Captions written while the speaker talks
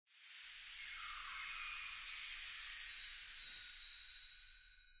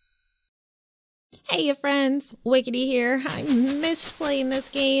Hey you friends, Wickedy here. I missed playing this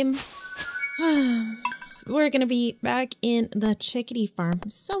game. We're gonna be back in the Chickady farm. I'm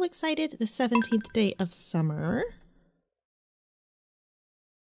so excited, the 17th day of summer.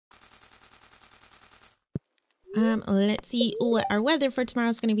 Let's see what our weather for tomorrow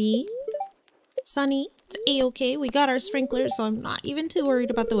is gonna be. Sunny, it's a-okay. We got our sprinklers, so I'm not even too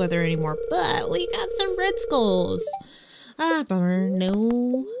worried about the weather anymore. But we got some red skulls. Ah, bummer,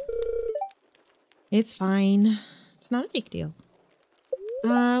 no. It's fine. It's not a big deal.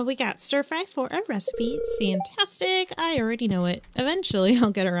 We got stir fry for a recipe. It's fantastic. I already know it. Eventually, I'll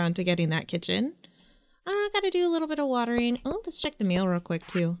get around to getting that kitchen. Gotta do a little bit of watering. Oh, let's check the mail real quick,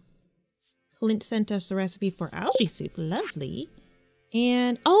 too. Clint sent us a recipe for algae soup. Lovely.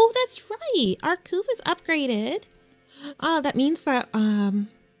 And, oh, that's right. Our coop is upgraded. That means that,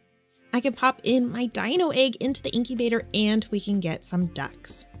 I can pop in my dino egg into the incubator and we can get some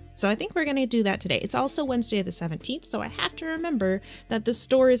ducks. So I think we're going to do that today. It's also Wednesday the 17th, so I have to remember that the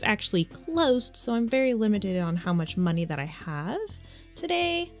store is actually closed, so I'm very limited on how much money that I have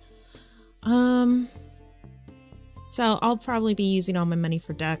today. So I'll probably be using all my money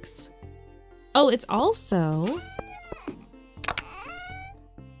for ducks. Oh, it's also...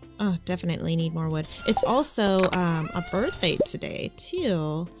 Oh, definitely need more wood. It's also a birthday today,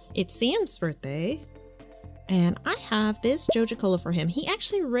 too. It's Sam's birthday. And I have this Joja Cola for him. He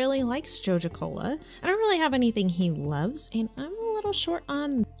actually really likes Joja Cola. I don't really have anything he loves, and I'm a little short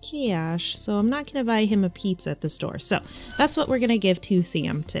on cash, so I'm not gonna buy him a pizza at the store. So that's what we're gonna give to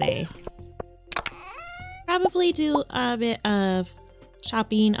Sam today. Probably do a bit of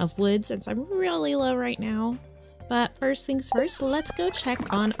chopping of wood since I'm really low right now. But first things first, let's go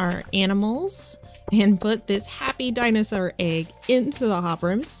check on our animals and put this happy dinosaur egg into the hopper.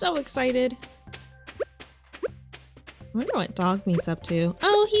 I'm so excited. I wonder what dog meat's up to.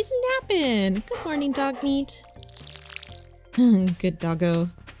 Oh, he's napping. Good morning, dog meat. Good doggo.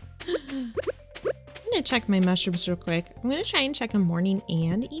 I'm gonna check my mushrooms real quick. I'm gonna try and check them morning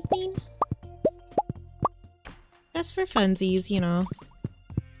and evening. Just for funsies, you know.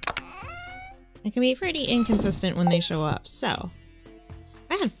 I can be pretty inconsistent when they show up, so.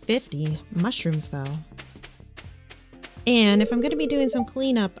 I had 50 mushrooms though. And if I'm going to be doing some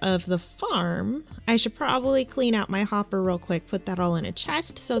cleanup of the farm, I should probably clean out my hopper real quick, put that all in a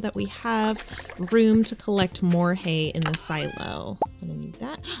chest so that we have room to collect more hay in the silo. I'm gonna need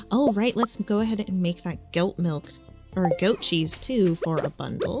that. Oh, right, let's go ahead and make that goat milk or goat cheese too for a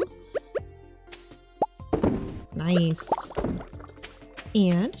bundle. Nice.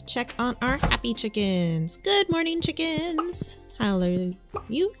 And check on our happy chickens. Good morning, chickens. How are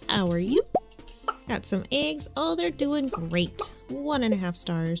you? How are you? Got some eggs. Oh, they're doing great. 1.5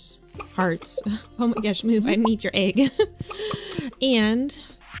 stars. Hearts. Oh my gosh, move. I need your egg. And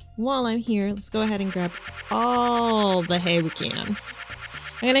while I'm here, let's go ahead and grab all the hay we can.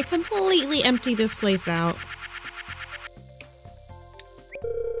 I'm gonna completely empty this place out.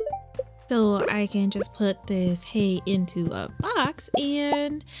 So I can just put this hay into a box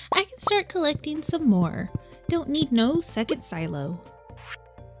and I can start collecting some more. Don't need no second silo.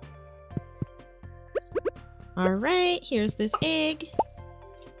 Alright, here's this egg.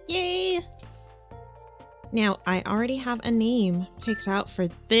 Yay! Now, I already have a name picked out for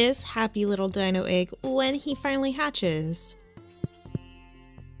this happy little dino egg when he finally hatches.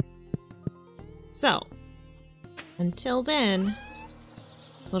 So, until then,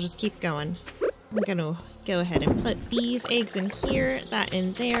 we'll just keep going. I'm gonna go ahead and put these eggs in here, that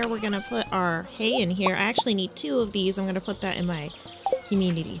in there. We're gonna put our hay in here. I actually need 2 of these. I'm gonna put that in my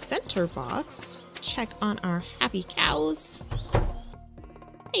community center box. Check on our happy cows.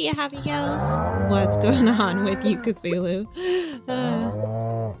 Hey, you happy cows. What's going on with you, Cthulhu?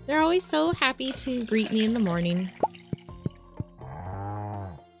 They're always so happy to greet me in the morning.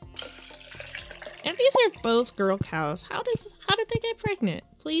 And these are both girl cows. How did they get pregnant?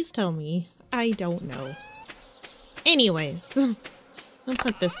 Please tell me. I don't know. Anyways, I'll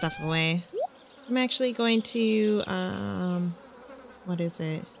put this stuff away. I'm actually going to, what is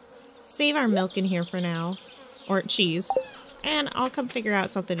it? Save our milk in here for now, or cheese, and I'll come figure out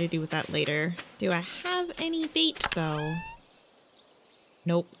something to do with that later. Do I have any bait though?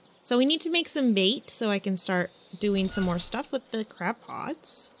 Nope. So we need to make some bait so I can start doing some more stuff with the crab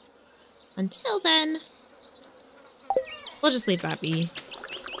pots. Until then, we'll just leave that be.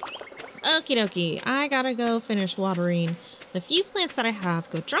 Okie dokie, I gotta go finish watering the few plants that I have.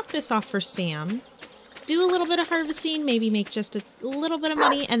 Go drop this off for Sam. Do a little bit of harvesting, maybe make just a little bit of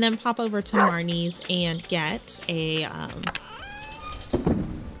money, and then pop over to Marnie's and get a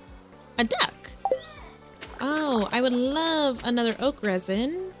duck. Oh, I would love another oak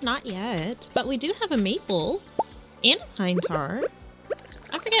resin. not yet. But we do have a maple and a pine tar.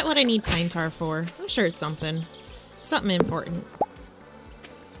 I forget what I need pine tar for. I'm sure it's something. Something important.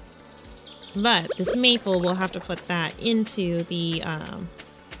 But this maple, we'll have to put that into the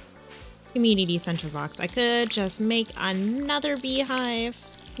community center box. I could just make another beehive.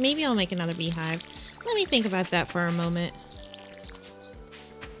 Maybe I'll make another beehive. Let me think about that for a moment.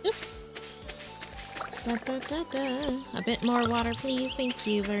 Oops. Da, da, da, da. A bit more water, please. Thank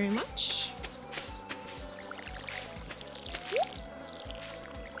you very much.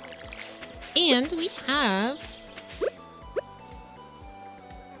 And we have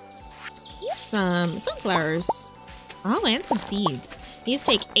some sunflowers. Oh, and some seeds. These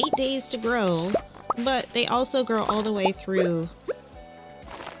take 8 days to grow, but they also grow all the way through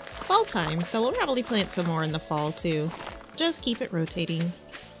fall time, so we'll probably plant some more in the fall too. Just keep it rotating.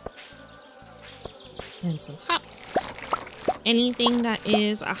 And some hops. Anything that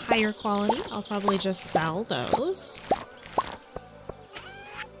is a higher quality, I'll probably just sell those.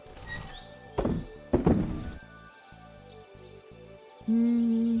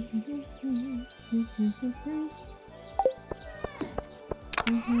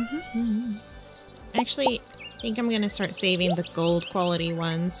 Actually, I think I'm gonna start saving the gold quality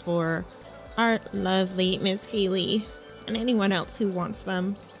ones for our lovely Miss Haley and anyone else who wants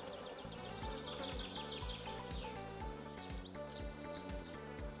them.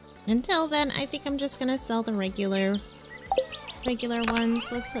 Until then, I think I'm just gonna sell the regular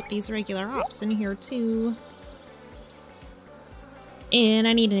ones. Let's put these regular hops in here too. And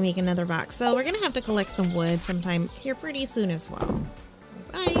I need to make another box, so we're gonna have to collect some wood sometime here pretty soon as well.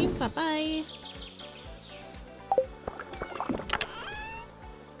 Bye, bye, bye.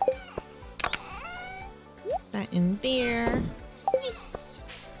 That in there. Nice.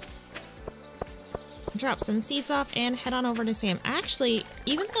 Drop some seeds off and head on over to Sam. Actually,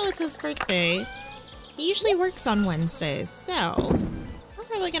 even though it's his birthday, he usually works on Wednesdays, so we're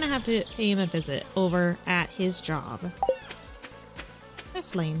probably gonna have to pay him a visit over at his job.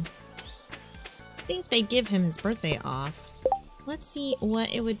 That's lame. I think they give him his birthday off. Let's see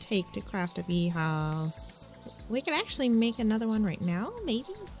what it would take to craft a bee house. We could actually make another one right now, maybe?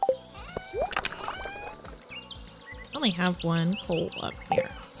 I only have one coal up here,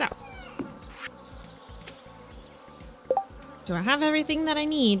 so. Do I have everything that I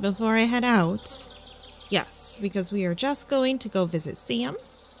need before I head out? Yes, because we are just going to go visit Sam.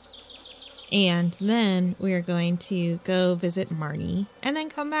 And then we are going to go visit Marnie. And then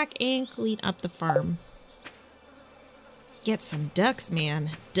come back and clean up the farm. Get some ducks, man.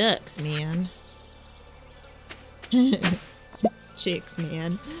 Ducks, man. Chicks,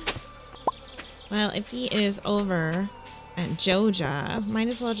 man. Well, if he is over at Joja, might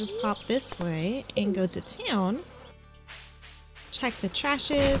as well just pop this way and go to town. Check the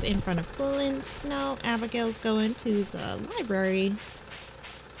trashes in front of Clint's. No, Abigail's going to the library.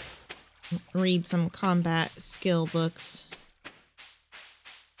 Read some combat skill books.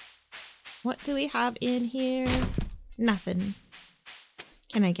 What do we have in here? Nothing.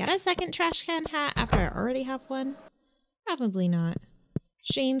 Can I get a second trash can hat after I already have one? Probably not.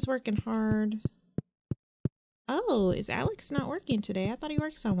 Shane's working hard. Oh, is Alex not working today? I thought he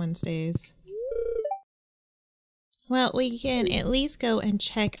works on Wednesdays. Well, we can at least go and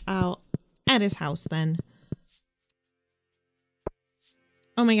check out at his house then.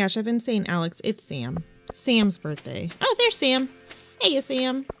 Oh my gosh, I've been saying Alex. It's Sam. Sam's birthday. Oh, there's Sam. Hey,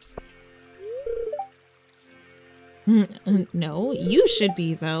 Sam. No, you should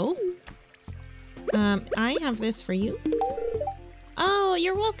be, though. I have this for you. Oh,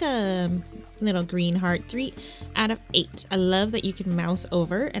 you're welcome. Little green heart. 3 out of 8. I love that you can mouse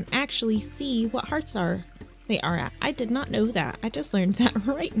over and actually see what hearts they are at. I did not know that. I just learned that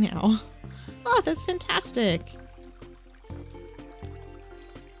right now. Oh, that's fantastic.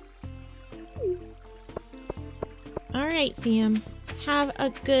 All right, Sam. Have a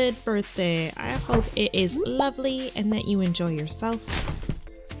good birthday. I hope it is lovely and that you enjoy yourself.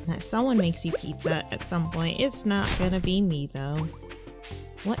 That someone makes you pizza at some point. It's not gonna be me, though.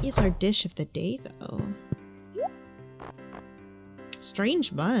 What is our dish of the day, though?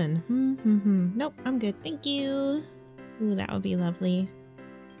 Strange bun. Nope, I'm good. Thank you. Ooh, that would be lovely.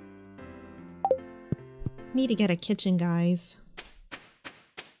 Need to get a kitchen, guys.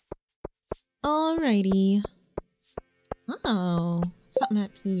 Alrighty. Oh, something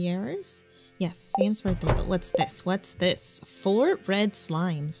at Pierre's? Yes, Sam's birthday, but what's this? What's this? 4 red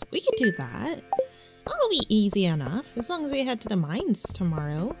slimes. We could do that. That'll be easy enough, as long as we head to the mines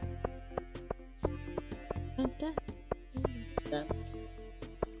tomorrow.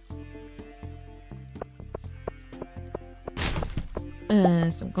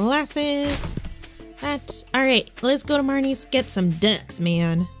 Some glasses. That. All right, let's go to Marnie's, get some ducks,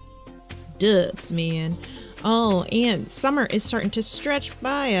 man. Ducks, man. Oh, and summer is starting to stretch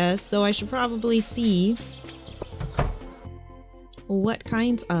by us, so I should probably see what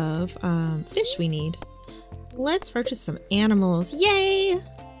kinds of fish we need. Let's purchase some animals. Yay!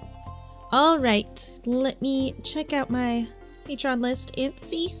 All right, let me check out my Patreon list and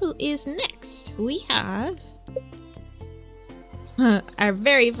see who is next. We have our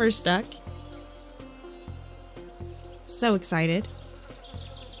very first duck. So excited.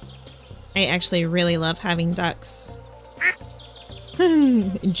 I actually really love having ducks.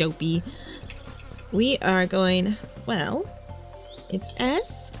 Jopey. We are going, well, it's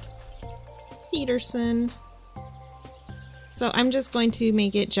S. Peterson. So I'm just going to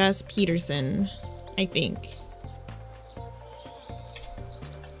make it just Peterson, I think.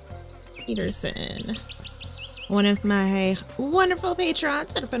 Peterson. One of my wonderful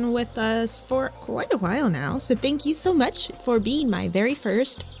patrons that have been with us for quite a while now. So thank you so much for being my very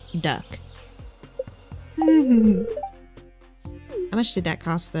first duck. How much did that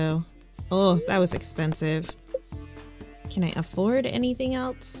cost though? Oh, that was expensive. Can I afford anything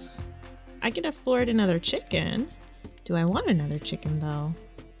else? I could afford another chicken. Do I want another chicken though?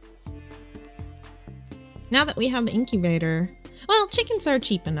 Now that we have the incubator, well, chickens are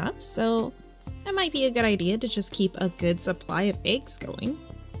cheap enough, so that might be a good idea to just keep a good supply of eggs going.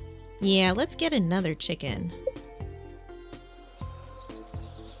 Yeah, let's get another chicken.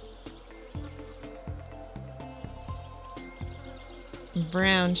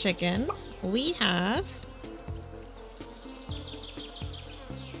 Brown chicken. We have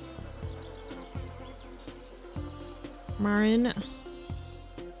Marin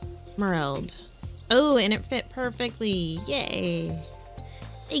Merled. Oh, and it fit perfectly. Yay.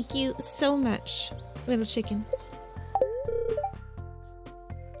 Thank you so much, little chicken.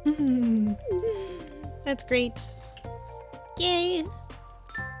 That's great. Yay. All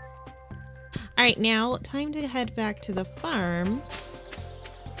right, now time to head back to the farm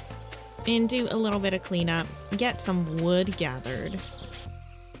and do a little bit of cleanup, get some wood gathered.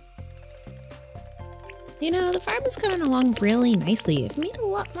 You know, the farm is coming along really nicely. I've made a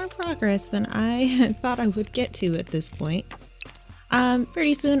lot more progress than I thought I would get to at this point.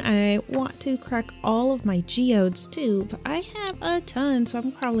 Pretty soon I want to crack all of my geodes too, but I have a ton, so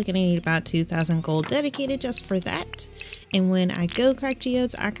I'm probably gonna need about 2,000 gold dedicated just for that. And when I go crack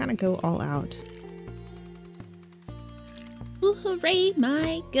geodes, I kind of go all out. Ooh, hooray,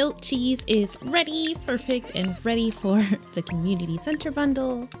 my goat cheese is ready, perfect, and ready for the community center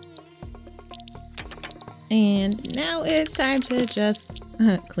bundle. And now it's time to just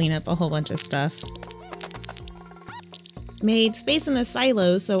clean up a whole bunch of stuff. Made space in the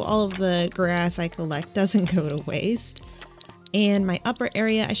silo so all of the grass I collect doesn't go to waste. And my upper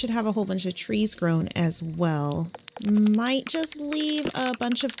area, I should have a whole bunch of trees grown as well. Might just leave a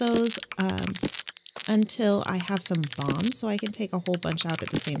bunch of those until I have some bombs so I can take a whole bunch out at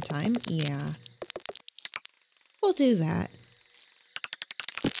the same time. Yeah, we'll do that.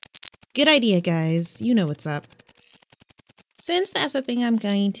 Good idea, guys. You know what's up. Since that's the thing I'm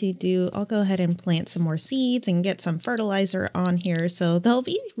going to do, I'll go ahead and plant some more seeds and get some fertilizer on here so they'll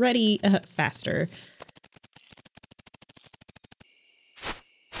be ready faster.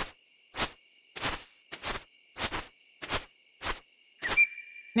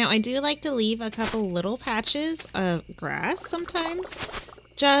 Now, I do like to leave a couple little patches of grass sometimes,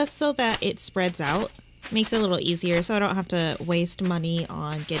 just so that it spreads out. Makes it a little easier so I don't have to waste money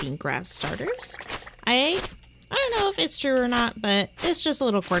on getting grass starters. I don't know if it's true or not, but it's just a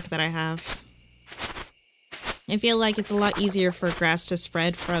little quirk that I have. I feel like it's a lot easier for grass to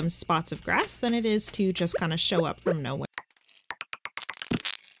spread from spots of grass than it is to just kind of show up from nowhere.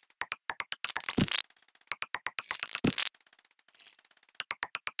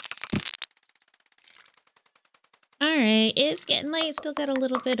 Alright, it's getting late, still got a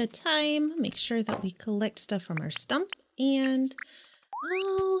little bit of time. Make sure that we collect stuff from our stump. And,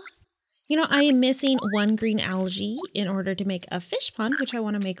 oh, you know, I am missing one green algae in order to make a fish pond, which I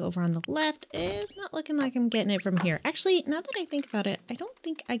want to make over on the left. It's not looking like I'm getting it from here. Actually, now that I think about it, I don't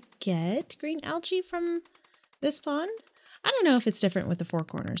think I get green algae from this pond. I don't know if it's different with the four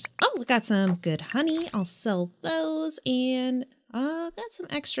corners. Oh, we got some good honey. I'll sell those. And I've got some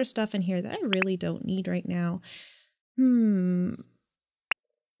extra stuff in here that I really don't need right now. I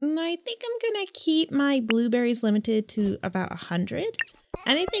think I'm gonna keep my blueberries limited to about 100.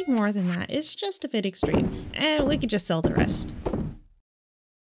 Anything more than that is just a bit extreme, and we could just sell the rest.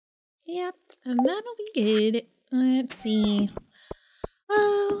 Yep, and that'll be good. Let's see.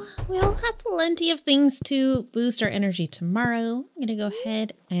 Oh, we'll have plenty of things to boost our energy tomorrow. I'm gonna go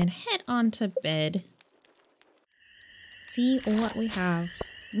ahead and head on to bed. See what we have.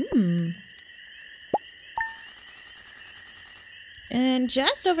 And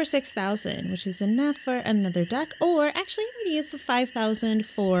just over 6,000, which is enough for another duck. Or actually, I'm gonna use the 5,000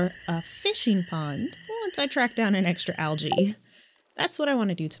 for a fishing pond once I track down an extra algae. That's what I want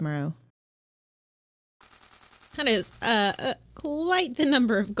to do tomorrow. That is quite the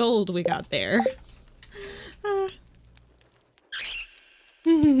number of gold we got there.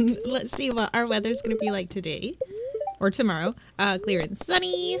 Let's see what our weather's gonna be like today or tomorrow. Clear and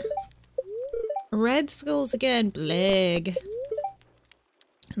sunny. Red skulls again, bleg.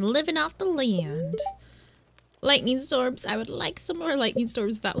 Living off the land. Lightning storms. I would like some more lightning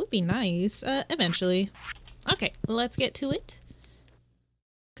storms. That would be nice. Eventually. Okay, let's get to it.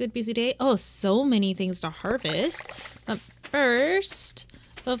 Good busy day. Oh, so many things to harvest. But first,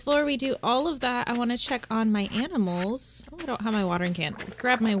 before we do all of that, I want to check on my animals. Oh, I don't have my watering can.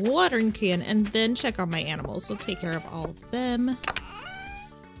 Grab my watering can and then check on my animals. We'll take care of all of them.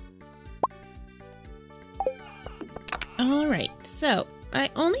 All right, so I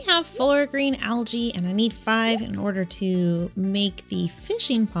only have 4 green algae and I need 5 in order to make the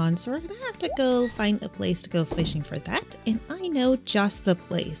fishing pond. So we're gonna have to go find a place to go fishing for that. And I know just the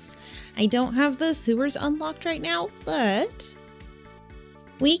place. I don't have the sewers unlocked right now, but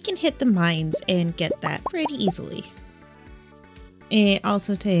we can hit the mines and get that pretty easily. It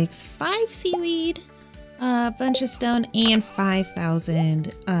also takes 5 seaweed, a bunch of stone, and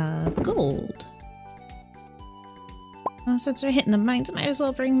 5,000 gold. Well, since we're hitting the mines, I might as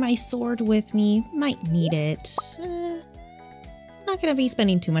well bring my sword with me. Might need it. Not gonna be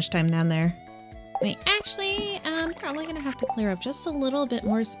spending too much time down there. I'm probably gonna have to clear up just a little bit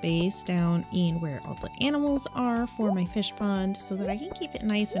more space down in where all the animals are for my fish pond so that I can keep it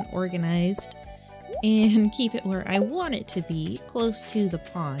nice and organized and keep it where I want it to be, close to the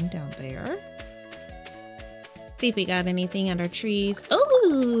pond down there. See if we got anything under trees.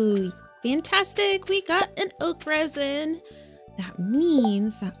 Oh! Fantastic! We got an oak resin. That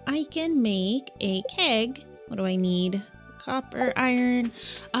means that I can make a keg. What do I need? Copper, iron,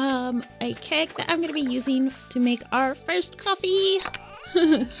 a keg that I'm going to be using to make our first coffee.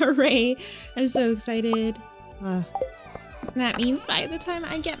 Hooray! I'm so excited. That means by the time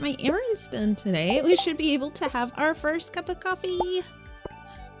I get my errands done today, we should be able to have our first cup of coffee.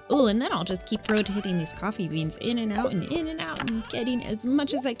 Oh, and then I'll just keep rotating these coffee beans in and out and in and out and getting as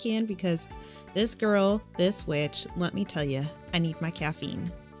much as I can because this girl, this witch, let me tell you, I need my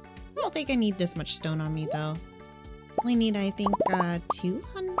caffeine. I don't think I need this much stone on me though. Only need, I think, 200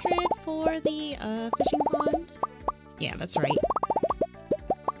 for the fishing pond. Yeah, that's right.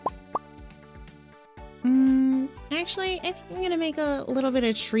 Actually, I think I'm gonna make a little bit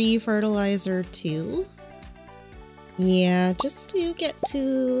of tree fertilizer too. Yeah, just to get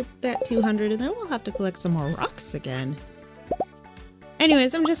to that 200, and then we'll have to collect some more rocks again.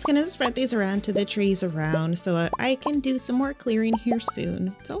 Anyways, I'm just gonna spread these around to the trees around so I can do some more clearing here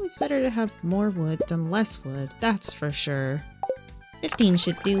soon. It's always better to have more wood than less wood, that's for sure. 15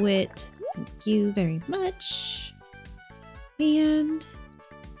 should do it. Thank you very much. And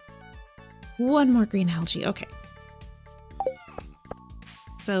 1 more green algae, okay.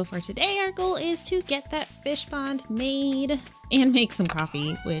 So for today, our goal is to get that fish pond made and make some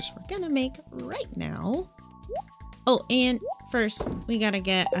coffee, which we're gonna make right now. Oh, and first we gotta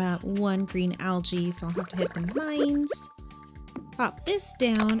get 1 green algae, so I'll have to hit the mines. Pop this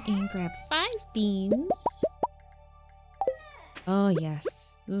down and grab 5 beans. Oh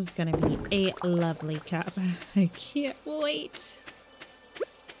yes, this is gonna be a lovely cup. I can't wait.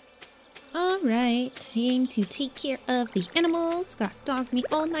 Alright, time to take care of the animals. Got dog meat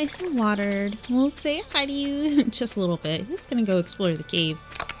all nice and watered. We'll say hi to you in just a little bit. He's gonna go explore the cave.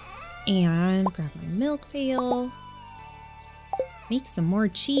 And grab my milk pail. Make some more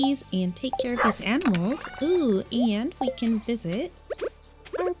cheese and take care of these animals. Ooh, and we can visit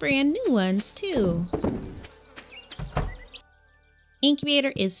our brand new ones too.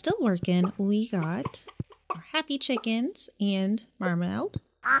 Incubator is still working. We got our happy chickens and Marmalade.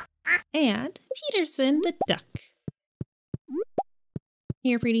 And Peterson the duck.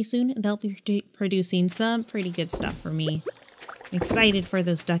 Here pretty soon, they'll be producing some pretty good stuff for me. I'm excited for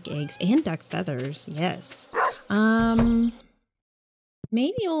those duck eggs and duck feathers, yes.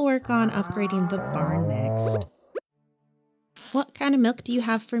 Maybe we'll work on upgrading the barn next. What kind of milk do you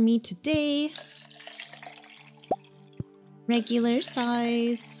have for me today? Regular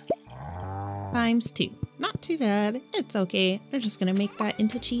size. ×2. Not too bad. It's okay. We're just gonna make that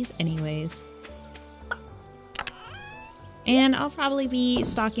into cheese anyways. And I'll probably be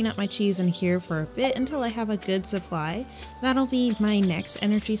stocking up my cheese in here for a bit until I have a good supply. That'll be my next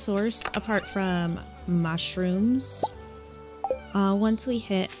energy source, apart from mushrooms. Once we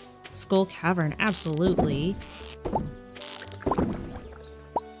hit Skull Cavern, absolutely.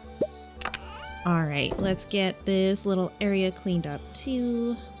 Alright, let's get this little area cleaned up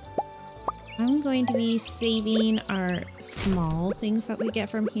too. I'm going to be saving our small things that we get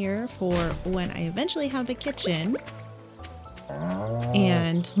from here for when I eventually have the kitchen.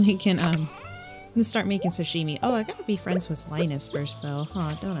 And we can start making sashimi. Oh, I gotta be friends with Linus first though,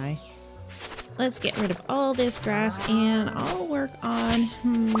 huh, don't I? Let's get rid of all this grass and I'll work on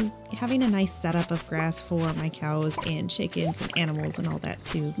having a nice setup of grass for my cows and chickens and animals and all that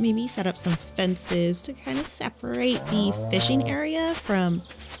too. Maybe set up some fences to kind of separate the fishing area from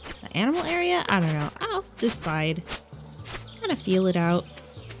the animal area. I don't know. I'll decide. Kind of feel it out.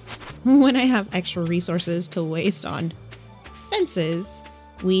 When I have extra resources to waste on fences,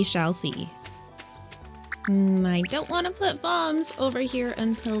 we shall see. I don't want to put bombs over here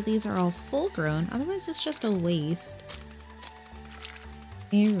until these are all full grown, otherwise it's just a waste.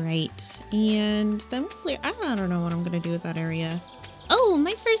 Alright, and then we'll clear. I don't know what I'm gonna do with that area. Oh,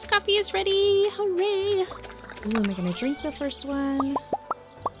 my first coffee is ready! Hooray! Ooh, am I gonna drink the first one?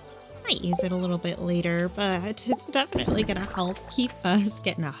 Might use it a little bit later, but it's definitely gonna help keep us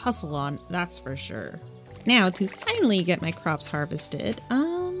getting a hustle on, that's for sure. Now, to finally get my crops harvested,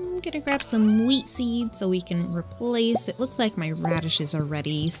 I'm gonna grab some wheat seeds so we can replace. It looks like my radishes are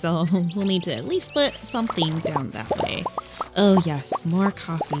ready, so we'll need to at least put something down that way. Oh yes, more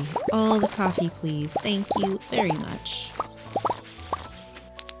coffee. All the coffee, please. Thank you very much.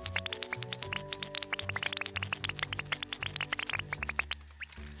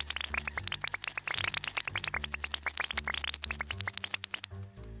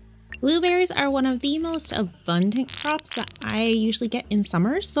 Blueberries are one of the most abundant crops that I usually get in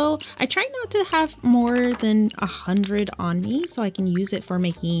summer, so I try not to have more than 100 on me so I can use it for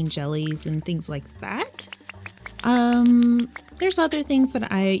making jellies and things like that. There's other things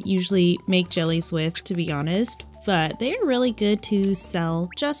that I usually make jellies with, to be honest, but they're really good to sell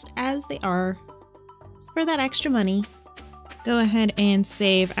just as they are, just for that extra money. Go ahead and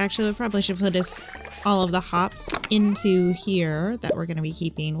save. Actually, we probably should put all of the hops into here that we're going to be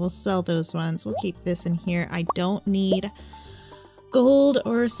keeping. We'll sell those ones. We'll keep this in here. I don't need gold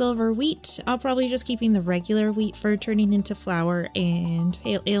or silver wheat. I'll probably just keeping the regular wheat for turning into flour and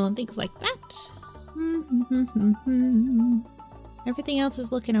pale ale and things like that. Everything else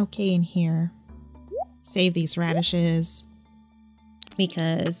is looking okay in here. Save these radishes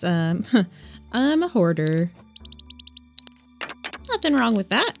because I'm a hoarder. Nothing wrong with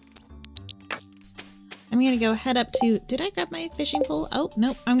that. I'm gonna go head up to, did I grab my fishing pole? Oh,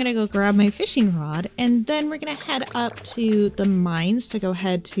 nope. I'm gonna go grab my fishing rod and then we're gonna head up to the mines to go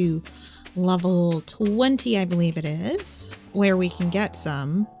head to level 20, I believe it is, where we can get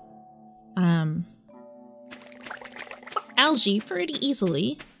some algae pretty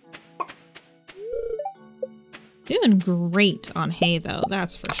easily. Doing great on hay though,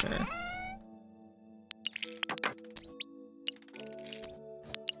 that's for sure.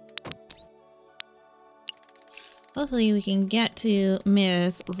 Hopefully we can get to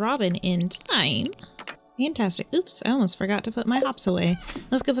Miss Robin in time. Fantastic. Oops, I almost forgot to put my hops away.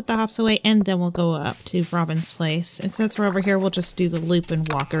 Let's go put the hops away and then we'll go up to Robin's place. And since we're over here, we'll just do the loop and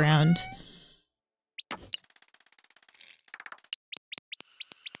walk around.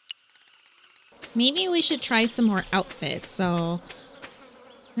 Maybe we should try some more outfits. So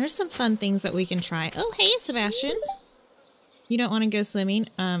there's some fun things that we can try. Oh, hey, Sebastian. You don't want to go swimming?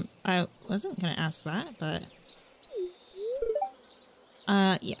 I wasn't going to ask that, but...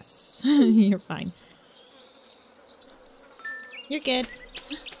 yes. You're fine. You're good.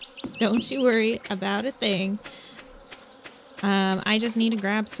 Don't you worry about a thing. I just need to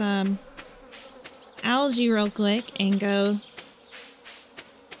grab some algae real quick and go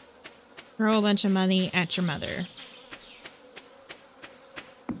throw a bunch of money at your mother.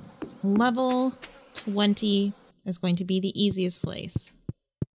 Level 20 is going to be the easiest place.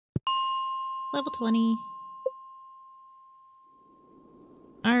 Level 20.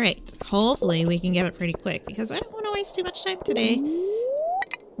 Alright, hopefully we can get it pretty quick because I don't want to waste too much time today.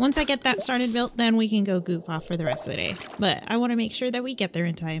 Once I get that started built, then we can go goof off for the rest of the day. But I want to make sure that we get there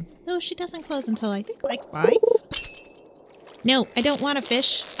in time. Though she doesn't close until I think like 5. No, I don't want a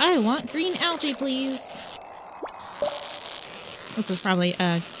fish. I want green algae, please. This is probably,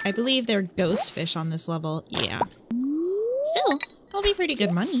 I believe they're ghost fish on this level. Yeah. Still, that'll be pretty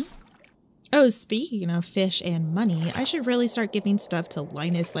good money. Oh, speaking of fish and money, I should really start giving stuff to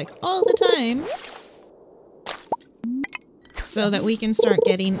Linus like all the time. so that we can start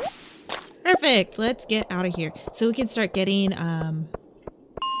getting... Perfect! Let's get out of here. So we can start getting the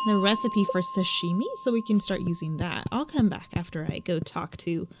recipe for sashimi, so we can start using that. I'll come back after I go talk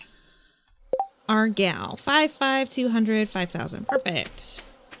to our gal. 5, 200, 5,000. Perfect.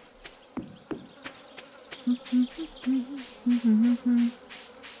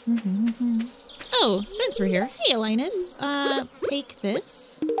 Oh, since we're here, hey Linus, take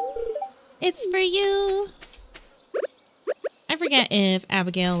this. It's for you. I forget if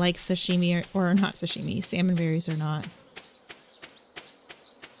Abigail likes sashimi or not sashimi, salmon berries or not.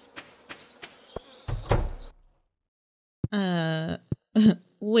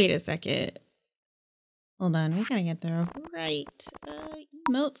 Wait a second. Hold on, we gotta get the right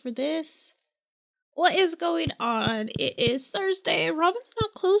emote for this. What is going on? It is Thursday. Robin's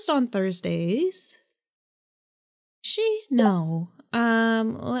not closed on Thursdays. She? No.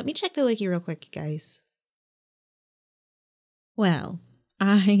 Let me check the wiki real quick, guys. Well,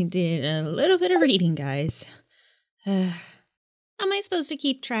 I did a little bit of reading, guys. How am I supposed to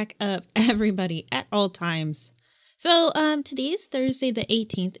keep track of everybody at all times? So, today is Thursday the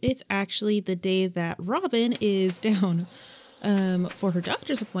 18th. It's actually the day that Robin is down, for her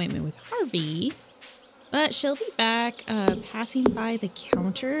doctor's appointment with Harvey. But she'll be back, passing by the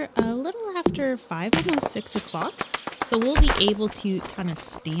counter a little after 5, almost 6 o'clock. So we'll be able to kind of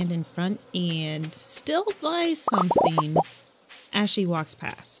stand in front and still buy something as she walks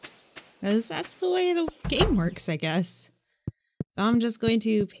past. Because that's the way the game works, I guess. So I'm just going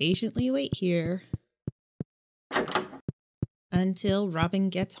to patiently wait here until Robin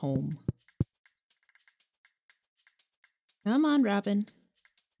gets home. Come on, Robin.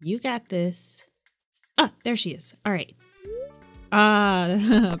 You got this. Ah, there she is. All right.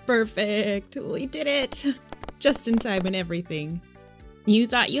 Ah, perfect. We did it. Just in time and everything. You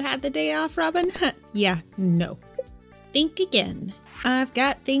thought you had the day off, Robin? Yeah, no. Think again. I've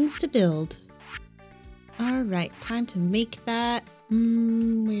got things to build. All right, time to make that.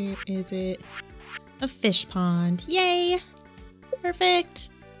 Where is it? A fish pond. Yay! Perfect.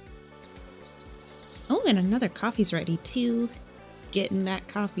 Oh, and another coffee's ready too. Getting that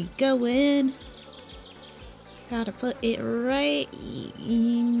coffee going. Gotta put it right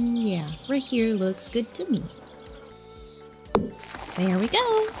in, yeah, right here looks good to me. There we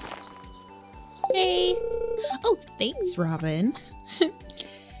go. Hey. Oh, thanks, Robin.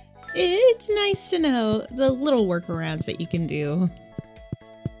 It's nice to know the little workarounds that you can do.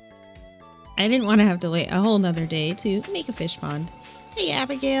 I didn't want to have to wait a whole nother day to make a fish pond. Hey,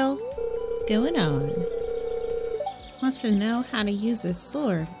 Abigail. What's going on? Wants to know how to use this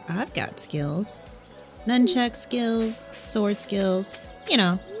sword. I've got skills. Nunchuck skills, sword skills, you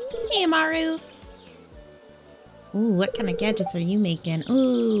know. Hey, Amaru. Ooh, what kind of gadgets are you making?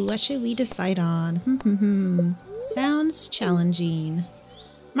 Ooh, what should we decide on? Sounds challenging.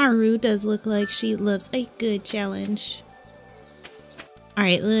 Maru does look like she loves a good challenge.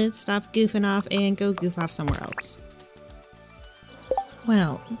 Alright, let's stop goofing off and go goof off somewhere else.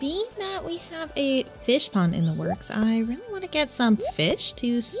 Well, being that we have a fish pond in the works, I really want to get some fish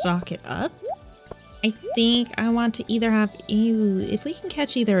to stock it up. I think I want to either have, if we can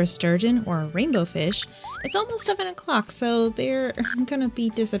catch either a sturgeon or a rainbow fish. It's almost 7 o'clock, so they're gonna be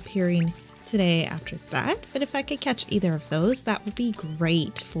disappearing today after that. But if I could catch either of those, that would be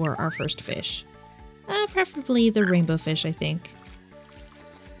great for our first fish. Preferably the rainbow fish, I think.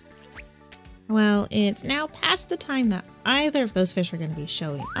 Well, it's now past the time that either of those fish are going to be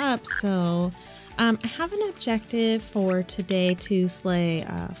showing up, so I have an objective for today to slay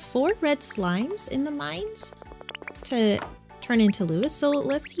 4 red slimes in the mines to turn into Lewis. So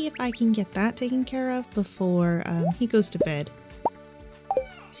let's see if I can get that taken care of before he goes to bed.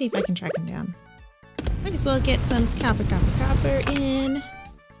 See if I can track him down. Might as well get some copper in.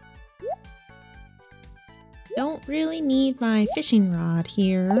 Don't really need my fishing rod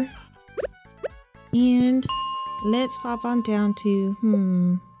here. And let's pop on down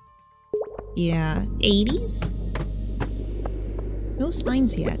to, yeah, 80s? No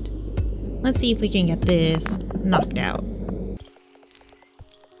slimes yet. Let's see if we can get this knocked out.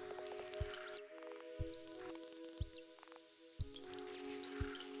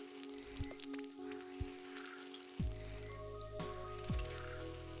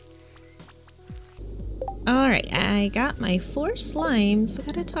 Alright, I got my 4 slimes. I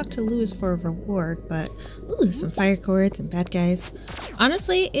gotta talk to Lewis for a reward, but ooh, some fire cords and bad guys.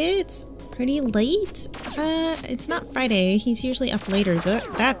 Honestly, it's pretty late. It's not Friday. He's usually up later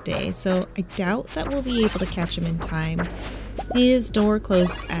that day, so I doubt that we'll be able to catch him in time. His door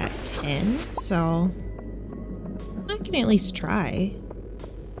closed at 10, so I can at least try.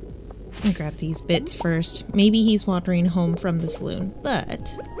 I'll grab these bits first. Maybe he's wandering home from the saloon,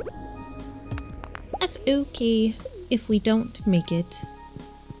 but that's okay if we don't make it.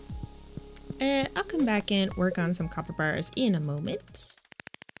 I'll come back and work on some copper bars in a moment.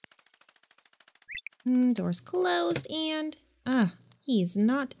 Door's closed and he's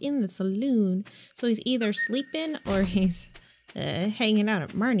not in the saloon. So he's either sleeping or he's hanging out at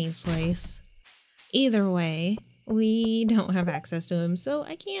Marnie's place. Either way, we don't have access to him, so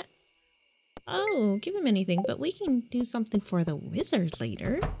I can't give him anything, but we can do something for the wizard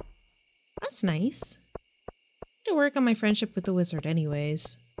later. That's nice. To work on my friendship with the wizard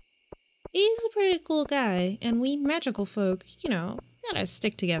anyways. He's a pretty cool guy, and we magical folk, you know, gotta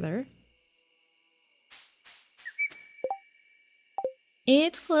stick together.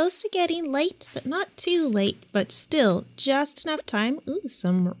 It's close to getting late, but not too late, but still just enough time. Ooh,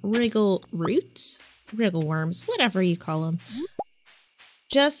 some wriggle roots? Wriggle worms, whatever you call them.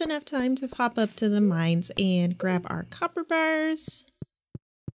 Just enough time to pop up to the mines and grab our copper bars.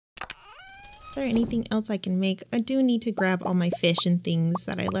 Is there anything else I can make? I do need to grab all my fish and things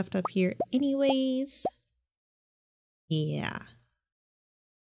that I left up here anyways. Yeah.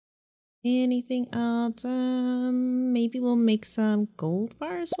 Anything else? Maybe we'll make some gold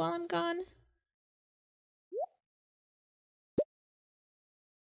bars while I'm gone.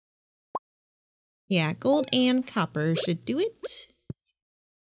 Yeah, gold and copper should do it.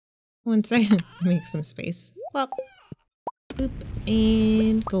 Once I make some space. Plop. Boop.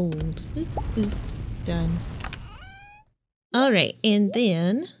 And gold. Boop, boop. Done. Alright, and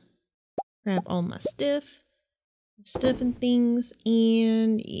then grab all my stuff and things,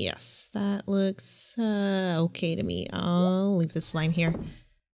 and yes, that looks okay to me. I'll leave the slime here.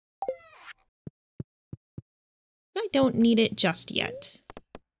 I don't need it just yet.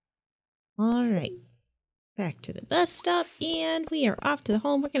 Alright, back to the bus stop, and we are off to the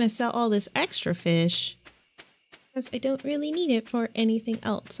home. We're gonna sell all this extra fish because I don't really need it for anything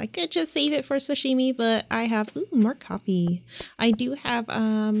else. I could just save it for sashimi, but I have more coffee. I do have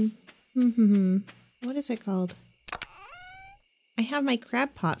what is it called? I have my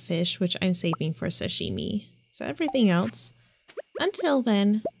crab pot fish, which I'm saving for sashimi. So everything else, until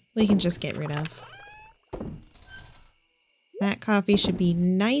then, we can just get rid of. That coffee should be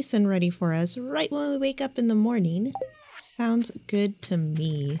nice and ready for us right when we wake up in the morning. Sounds good to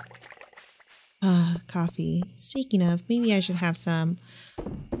me. Coffee. Speaking of, maybe I should have some.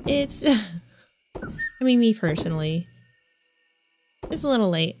 It's, I mean, me personally. It's a little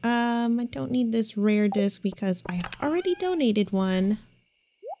late. I don't need this rare disc because I already donated one.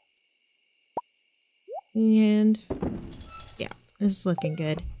 And yeah, this is looking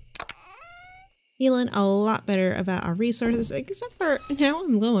good. Feeling a lot better about our resources, except for now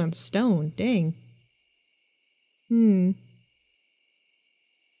I'm low on stone. Dang.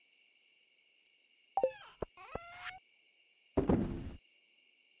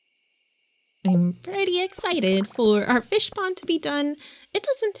 I'm pretty excited for our fish pond to be done. It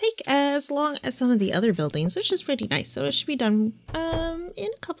doesn't take as long as some of the other buildings, which is pretty nice. So it should be done in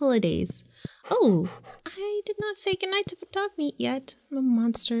a couple of days. Oh, I did not say goodnight to dog meat yet. I'm a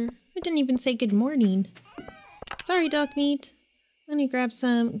monster. I didn't even say good morning. Sorry, dog meat. Let me grab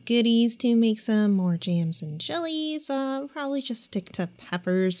some goodies to make some more jams and jellies. Probably just stick to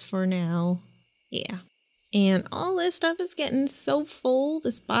peppers for now. Yeah. And all this stuff is getting so full,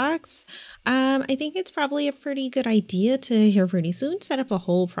 this box. I think it's probably a pretty good idea to here pretty soon set up a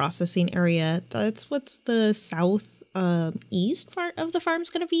whole processing area. That's what's the south east part of the farm's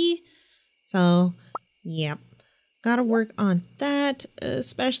gonna be. So, yep. Gotta work on that,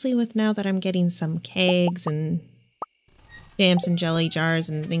 especially with now that I'm getting some kegs and jams and jelly jars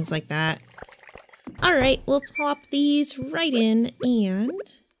and things like that. Alright, we'll plop these right in and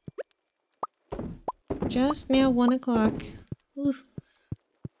just now 1 o'clock.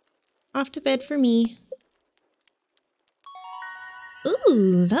 Off to bed for me.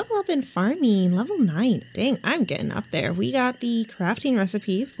 Ooh, level up in farming, level 9. Dang, I'm getting up there. We got the crafting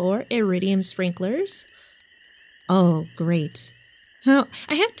recipe for iridium sprinklers. Oh, great. Now,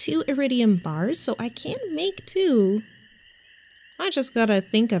 I have 2 iridium bars, so I can make 2. I just gotta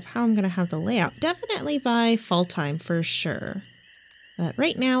think of how I'm gonna have the layout. Definitely by fall time for sure. But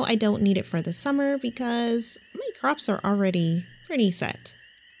right now, I don't need it for the summer because my crops are already pretty set.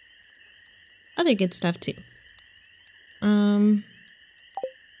 Other good stuff too.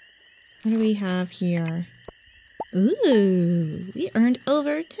 What do we have here? Ooh, we earned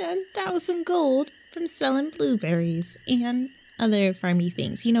over 10,000 gold from selling blueberries and other farmy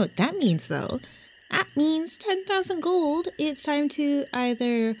things. You know what that means though? That means 10,000 gold. It's time to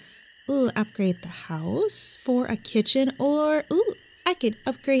either upgrade the house for a kitchen or I could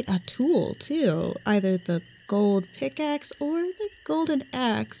upgrade a tool too. Either the gold pickaxe or the golden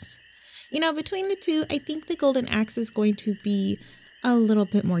axe. You know, between the two, I think the golden axe is going to be a little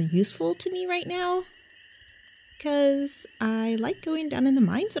bit more useful to me right now. Because I like going down in the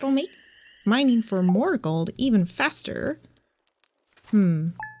mines. It'll make mining for more gold even faster.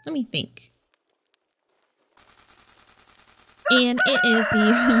 Let me think. And it is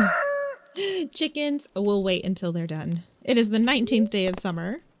the chickens will wait until they're done. It is the 19th day of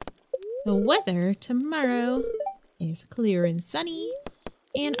summer. The weather tomorrow is clear and sunny.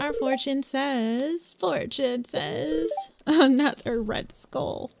 And our fortune says, another red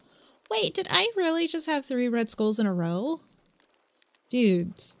skull. Wait, did I really just have 3 red skulls in a row?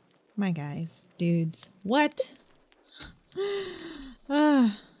 Dudes. My guys. Dudes. What?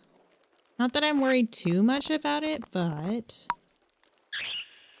 Not that I'm worried too much about it, but...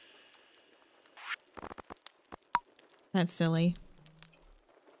 That's silly.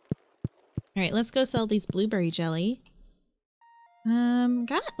 Alright, let's go sell these blueberry jelly.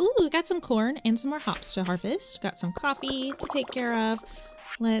 Got some corn and some more hops to harvest. Got some coffee to take care of.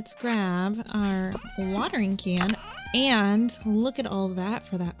 Let's grab our watering can and look at all that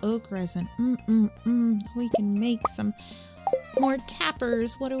for that oak resin. We can make some more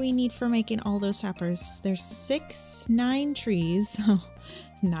tappers. What do we need for making all those tappers? There's 9 trees, so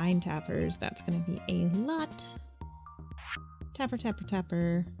 9 tappers. That's gonna be a lot. Tapper, tapper,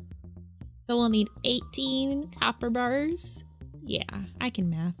 tapper. So we'll need 18 copper bars. Yeah, I can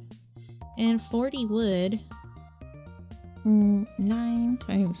math. And 40 wood. 9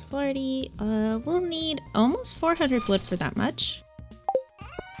 times 40. We'll need almost 400 wood for that much.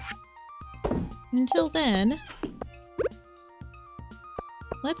 Until then,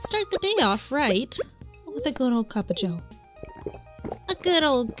 let's start the day off right with a good old cup of joe. A good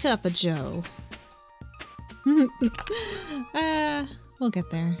old cup of joe. We'll get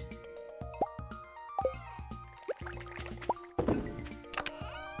there.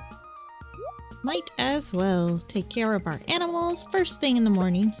 Might as well take care of our animals first thing in the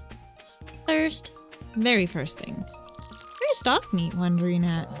morning. Very first thing. Where's dog meat wandering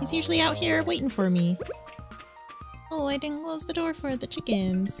at? He's usually out here waiting for me. Oh, I didn't close the door for the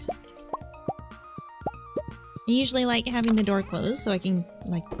chickens. I usually like having the door closed so I can,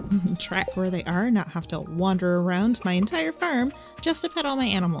 like, track where they are, not have to wander around my entire farm just to pet all my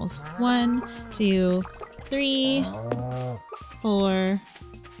animals. 1, 2, 3, 4,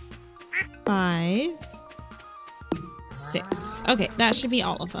 5, 6. Okay, that should be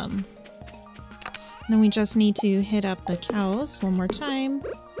all of them. Then we just need to hit up the cows one more time.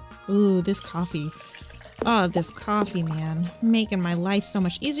 Ooh, this coffee. Oh, this coffee, man. Making my life so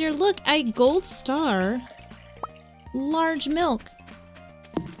much easier. Look, I gold star large milk.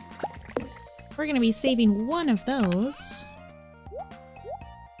 We're gonna be saving one of those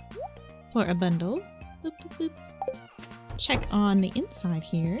for a bundle. Boop, boop, boop. Check on the inside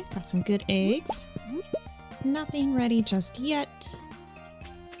here. Got some good eggs. Nothing ready just yet.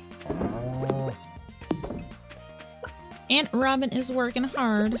 Aunt Robin is working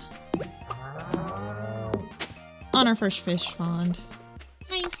hard on our first fish pond.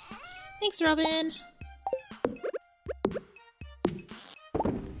 Nice. Thanks, Robin.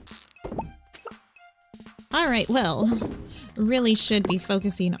 Alright, well, really should be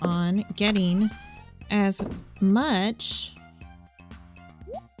focusing on getting as much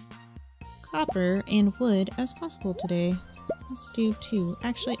copper and wood as possible today. Let's do 2.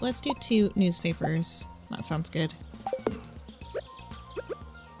 Actually, let's do 2 newspapers. That sounds good.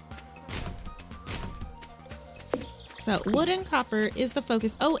 So wood and copper is the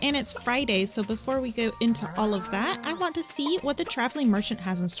focus. Oh, and it's Friday, so before we go into all of that, I want to see what the traveling merchant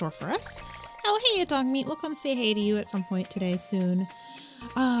has in store for us. Oh, hey, dog meat. We'll come say hey to you at some point today soon.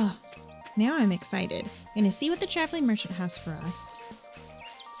 Now I'm excited. Gonna see what the traveling merchant has for us.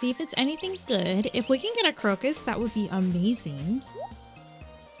 See if it's anything good. If we can get a crocus, that would be amazing.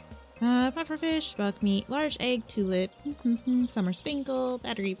 Pufferfish, bug meat, large egg, tulip, summer sprinkle,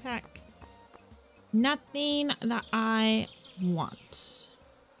 battery pack. Nothing that I want.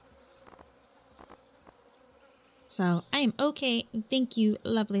 So I am okay. Thank you,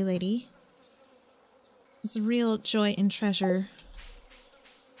 lovely lady. It's a real joy and treasure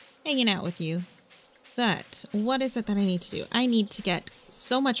hanging out with you. But what is it that I need to do? I need to get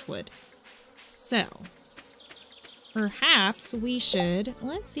so much wood. So perhaps we should,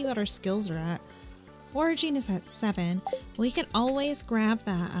 let's see what our skills are at. Foraging is at 7. We can always grab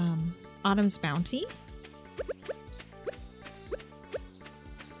that Autumn's Bounty.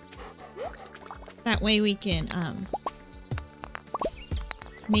 That way we can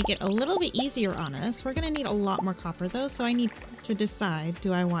make it a little bit easier on us. We're gonna need a lot more copper though, so I need to decide,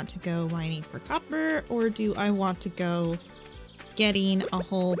 do I want to go mining for copper or do I want to go getting a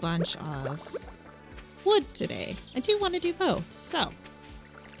whole bunch of wood today? I do want to do both, so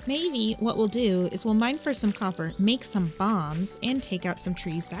maybe what we'll do is we'll mine for some copper, make some bombs, and take out some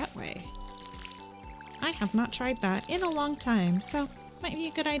trees that way. I have not tried that in a long time, so might be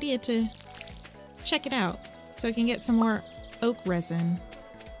a good idea to check it out so I can get some more oak resin.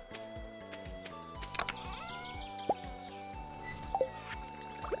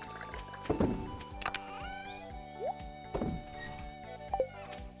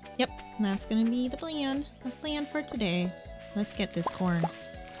 Yep, that's gonna be the plan for today. Let's get this corn.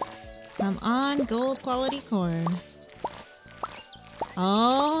 Come on, gold quality corn.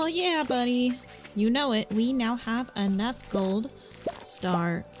 Oh yeah, buddy. You know it. We now have enough gold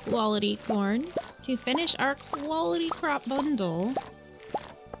star quality corn to finish our quality crop bundle,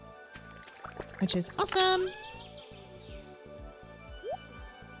 which is awesome.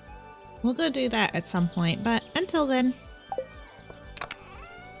 We'll go do that at some point, but until then,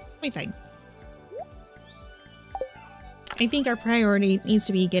 we'll be fine. I think our priority needs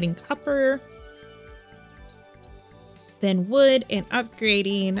to be getting copper, then wood, and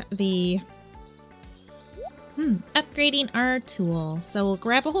upgrading the upgrading our tool. So we'll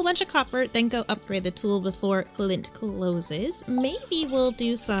grab a whole bunch of copper, then go upgrade the tool before Clint closes. Maybe we'll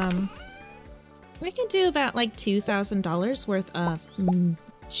do some... We can do about like $2,000 worth of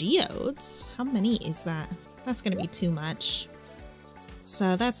geodes. How many is that? That's gonna be too much.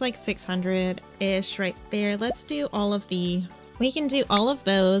 So that's like 600-ish right there. Let's do all of the... We can do all of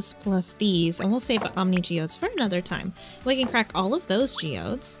those plus these, and we'll save the Omni Geodes for another time. We can crack all of those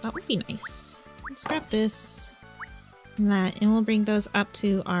geodes. That would be nice. Let's grab this and that, and we'll bring those up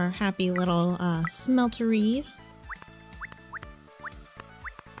to our happy little smeltery.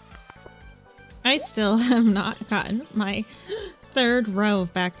 I still have not gotten my third row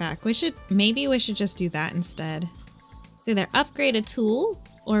of backpack. Maybe we should just do that instead. It's either upgrade a tool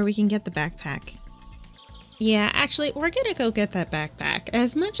or we can get the backpack. Yeah, actually, we're gonna go get that backpack.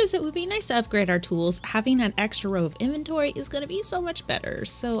 As much as it would be nice to upgrade our tools, having an extra row of inventory is gonna be so much better.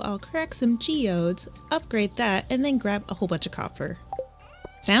 So I'll crack some geodes, upgrade that, and then grab a whole bunch of copper.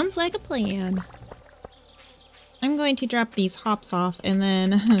 Sounds like a plan. I'm going to drop these hops off and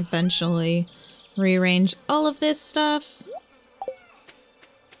then eventually rearrange all of this stuff,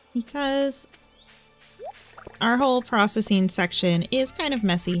 because our whole processing section is kind of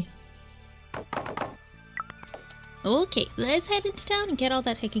messy. Okay, let's head into town and get all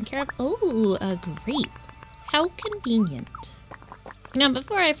that taken care of. Oh, a grape. How convenient. Now,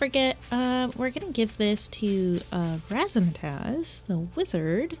 before I forget, we're gonna give this to Razzmatazz, the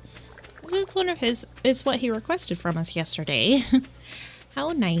wizard. It's one of his, it's what he requested from us yesterday.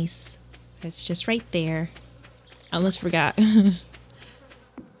 How nice. It's just right there. I almost forgot.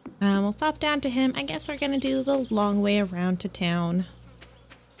 We'll pop down to him. I guess we're gonna do the long way around to town.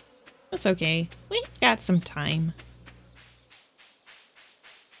 That's okay. We've got some time.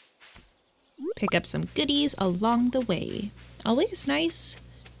 Pick up some goodies along the way. Always nice.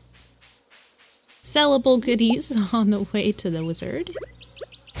 Sellable goodies on the way to the wizard.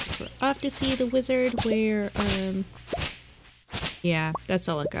 We're off to see the wizard where, yeah, that's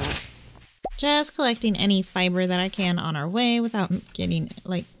all I got. Just collecting any fiber that I can on our way without getting,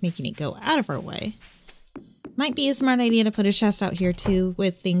 like, making it go out of our way. Might be a smart idea to put a chest out here too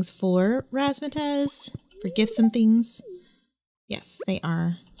with things for Razzmatazz, for gifts and things. Yes, they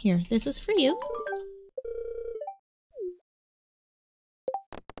are. Here, this is for you.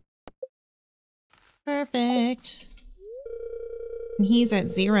 Perfect. And he's at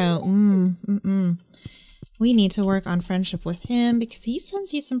 0. We need to work on friendship with him because he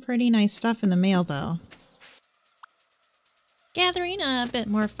sends you some pretty nice stuff in the mail though. Gathering a bit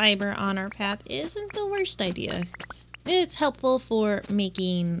more fiber on our path isn't the worst idea. It's helpful for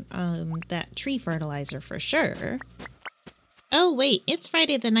making that tree fertilizer for sure. Oh wait, it's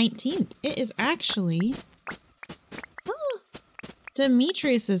Friday the 19th. It is actually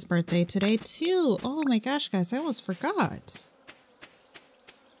Demetrius's birthday today too. Oh my gosh, guys, I almost forgot.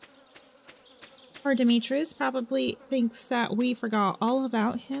 Or Demetrius probably thinks that we forgot all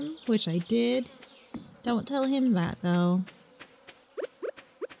about him, which I did. Don't tell him that though.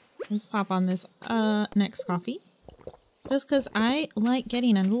 Let's pop on this next coffee. Just because I like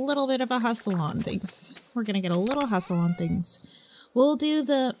getting a little bit of a hustle on things. We're going to get a little hustle on things. We'll do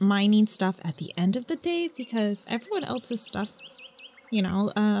the mining stuff at the end of the day because everyone else's stuff, you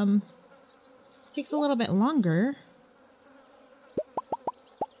know, takes a little bit longer.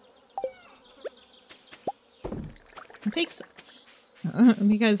 It takes...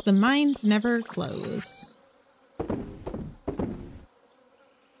 because the mines never close.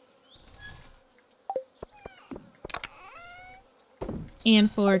 And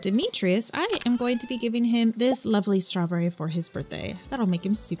for Demetrius, I am going to be giving him this lovely strawberry for his birthday. That'll make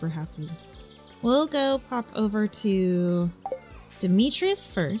him super happy. We'll go pop over to Demetrius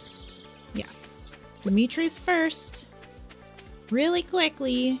first. Yes, Demetrius first. Really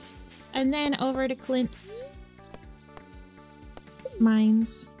quickly. And then over to Clint's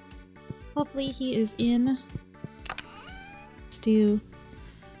mines. Hopefully he is in. Let's do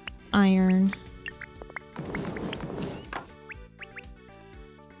iron.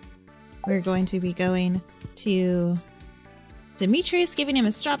 We're going to be going to Demetrius, giving him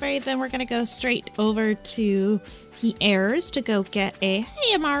a strawberry. Then we're going to go straight over to Pierre's to go get a...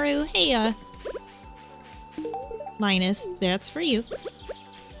 Hey, Amaru. Hey, Linus. That's for you.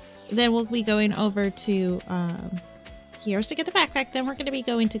 Then we'll be going over to Pierre's to get the backpack. Then we're going to be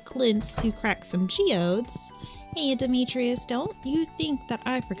going to Clint's to crack some geodes. Hey, Demetrius. Don't you think that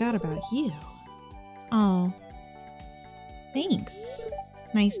I forgot about you? Oh. Thanks.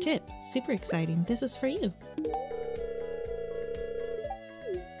 Nice tip. Super exciting. This is for you.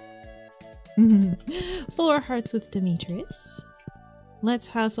 4 hearts with Demetrius. Let's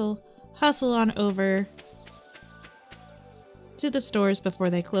hustle on over to the stores before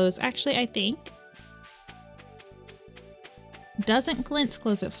they close. Actually, I think... Doesn't Clint's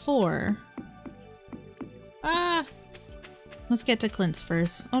close at 4? Let's get to Clint's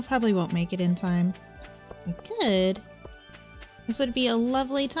first. I probably won't make it in time. We could... This would be a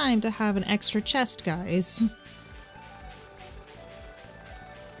lovely time to have an extra chest, guys.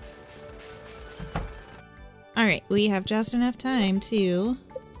 Alright, we have just enough time to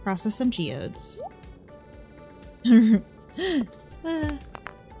process some geodes. Would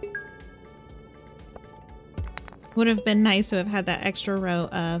have been nice to have had that extra row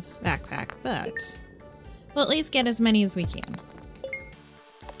of backpack, but we'll at least get as many as we can.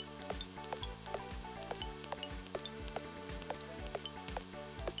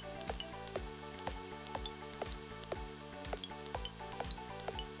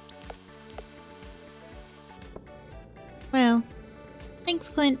 Well, thanks,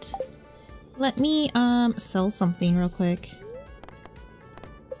 Clint. Let me sell something real quick.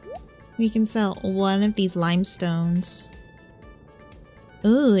 We can sell one of these limestones.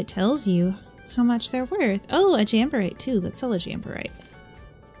 Ooh, it tells you how much they're worth. Oh, a jamborite too. Let's sell a jamborite.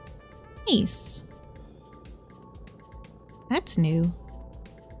 Nice. That's new.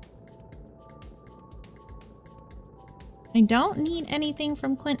 I don't need anything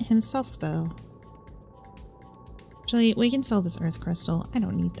from Clint himself though. Actually, we can sell this earth crystal. I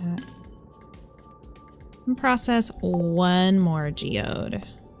don't need that. And process one more geode.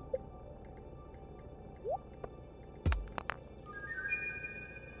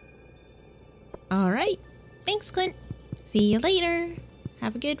 Alright. Thanks, Clint. See you later.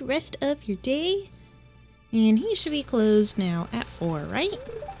 Have a good rest of your day. And he should be closed now at 4, right?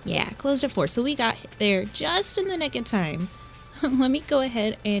 Yeah, closed at 4. So we got there just in the nick of time. Let me go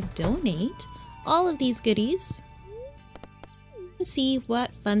ahead and donate all of these goodies. See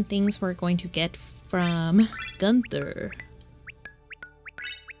what fun things we're going to get from Gunther.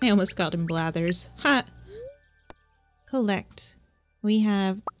 I almost called him Blathers. Ha! Collect. We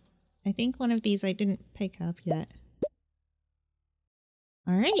have, I think one of these I didn't pick up yet.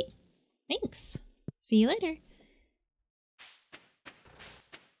 Alright. Thanks. See you later.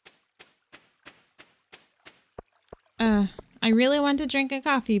 I really want to drink a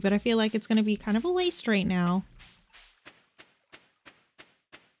coffee, but I feel like it's going to be kind of a waste right now.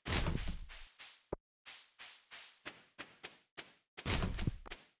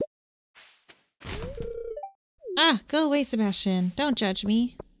 Go away, Sebastian. Don't judge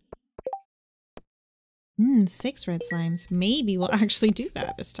me. 6 red slimes. Maybe we'll actually do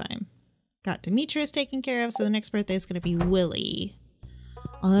that this time. Got Demetrius taken care of, so the next birthday is going to be Willie.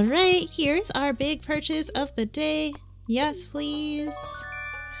 Alright, here's our big purchase of the day. Yes, please.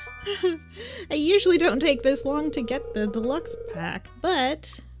 I usually don't take this long to get the deluxe pack,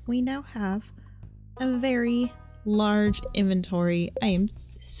 but we now have a very large inventory. I am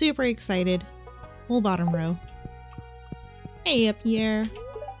super excited. Whole bottom row. Hey, up here.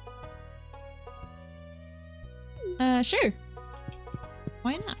 Sure.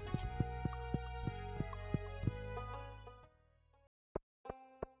 Why not?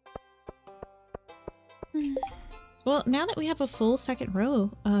 Well, now that we have a full second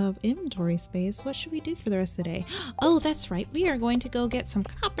row of inventory space, what should we do for the rest of the day? Oh, that's right. We are going to go get some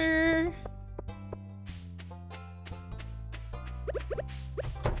copper.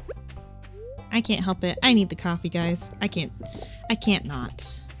 I can't help it. I need the coffee, guys. I can't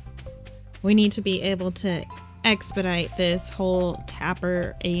not. We need to be able to expedite this whole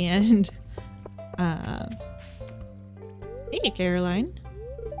tapper and hey, Caroline.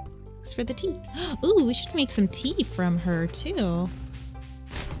 Thanks for the tea. Ooh, we should make some tea from her too.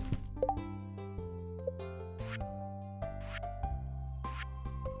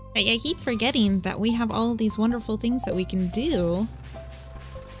 I keep forgetting that we have all these wonderful things that we can do.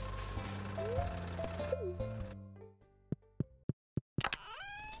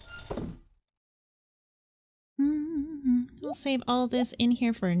 We'll save all this in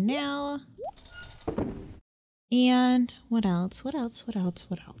here for now. And what else? What else? What else?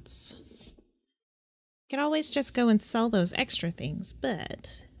 What else? Could always just go and sell those extra things,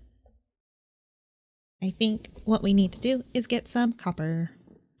 but I think what we need to do is get some copper.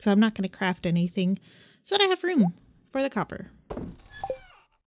 So I'm not going to craft anything so that I have room for the copper.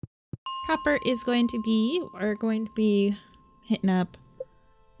 Copper is going to be, we're going to be hitting up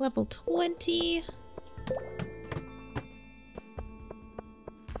level 20.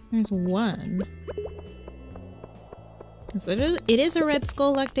 There's one. So it is a red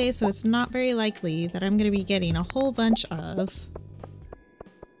skull luck day, so it's not very likely that I'm going to be getting a whole bunch of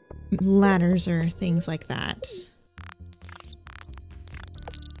ladders or things like that.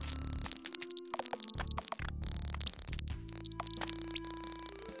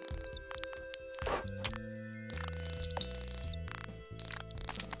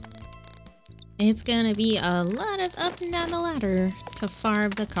 It's gonna be a lot of up and down the ladder to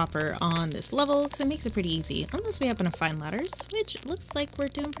farm the copper on this level, because it makes it pretty easy. Unless we happen to find ladders, which looks like we're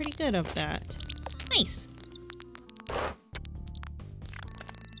doing pretty good of that. Nice!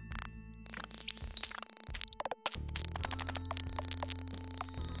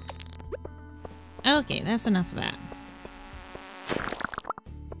 Okay, that's enough of that.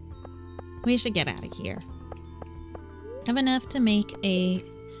 We should get out of here. Have enough to make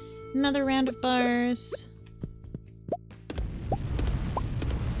another round of bars.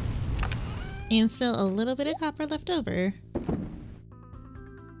 And still a little bit of copper left over.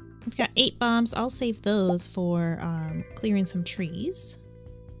 We've got 8 bombs. I'll save those for clearing some trees.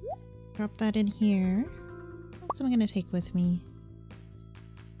 Drop that in here. What's I'm gonna take with me?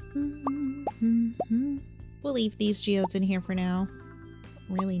 We'll leave these geodes in here for now.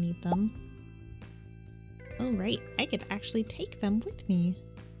 Don't really need them. Oh right, I could actually take them with me.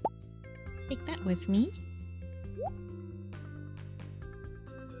 Take that with me.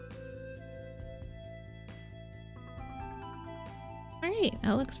 Alright,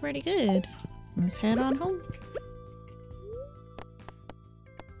 that looks pretty good. Let's head on home.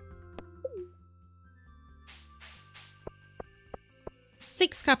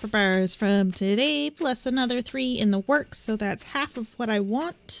 Six copper bars from today, plus another 3 in the works, so that's half of what I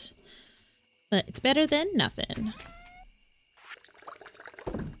want. But it's better than nothing.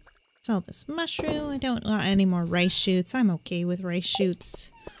 Sell this mushroom. I don't want any more rice shoots. I'm okay with rice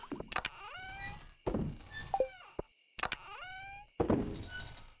shoots.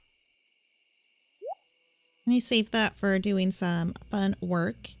 Let me save that for doing some fun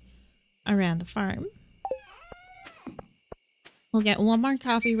work around the farm. We'll get one more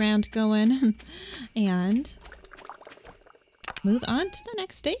coffee round going and move on to the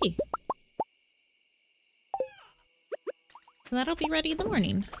next day. That'll be ready in the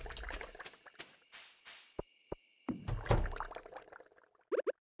morning.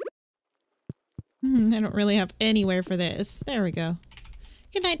 I don't really have anywhere for this. There we go.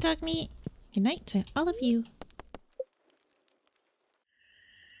 Good night, dog meat. Good night to all of you.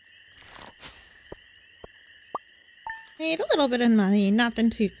 Made a little bit of money, nothing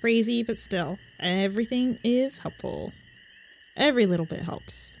too crazy, but still, everything is helpful. Every little bit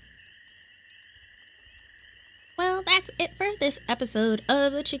helps. Well, that's it for this episode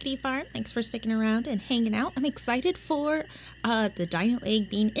of the Chickady Farm. Thanks for sticking around and hanging out. I'm excited for the dino egg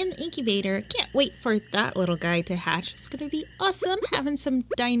being in the incubator. Can't wait for that little guy to hatch. It's going to be awesome having some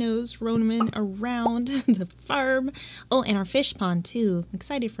dinos roaming around the farm. Oh, and our fish pond too. I'm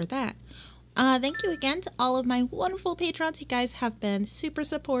excited for that. Thank you again to all of my wonderful patrons. You guys have been super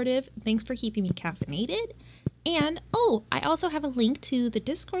supportive. Thanks for keeping me caffeinated. And, oh, I also have a link to the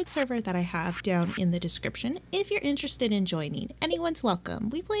Discord server that I have down in the description if you're interested in joining. Anyone's welcome.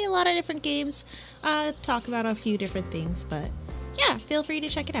 We play a lot of different games, talk about a few different things, but yeah, feel free to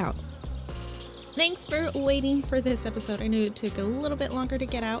check it out. Thanks for waiting for this episode. I knew it took a little bit longer to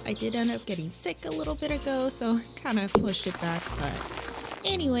get out. I did end up getting sick a little bit ago, so kind of pushed it back, but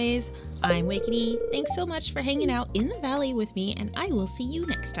anyways, I'm Wickedy. Thanks so much for hanging out in the valley with me, and I will see you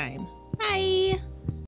next time. Bye!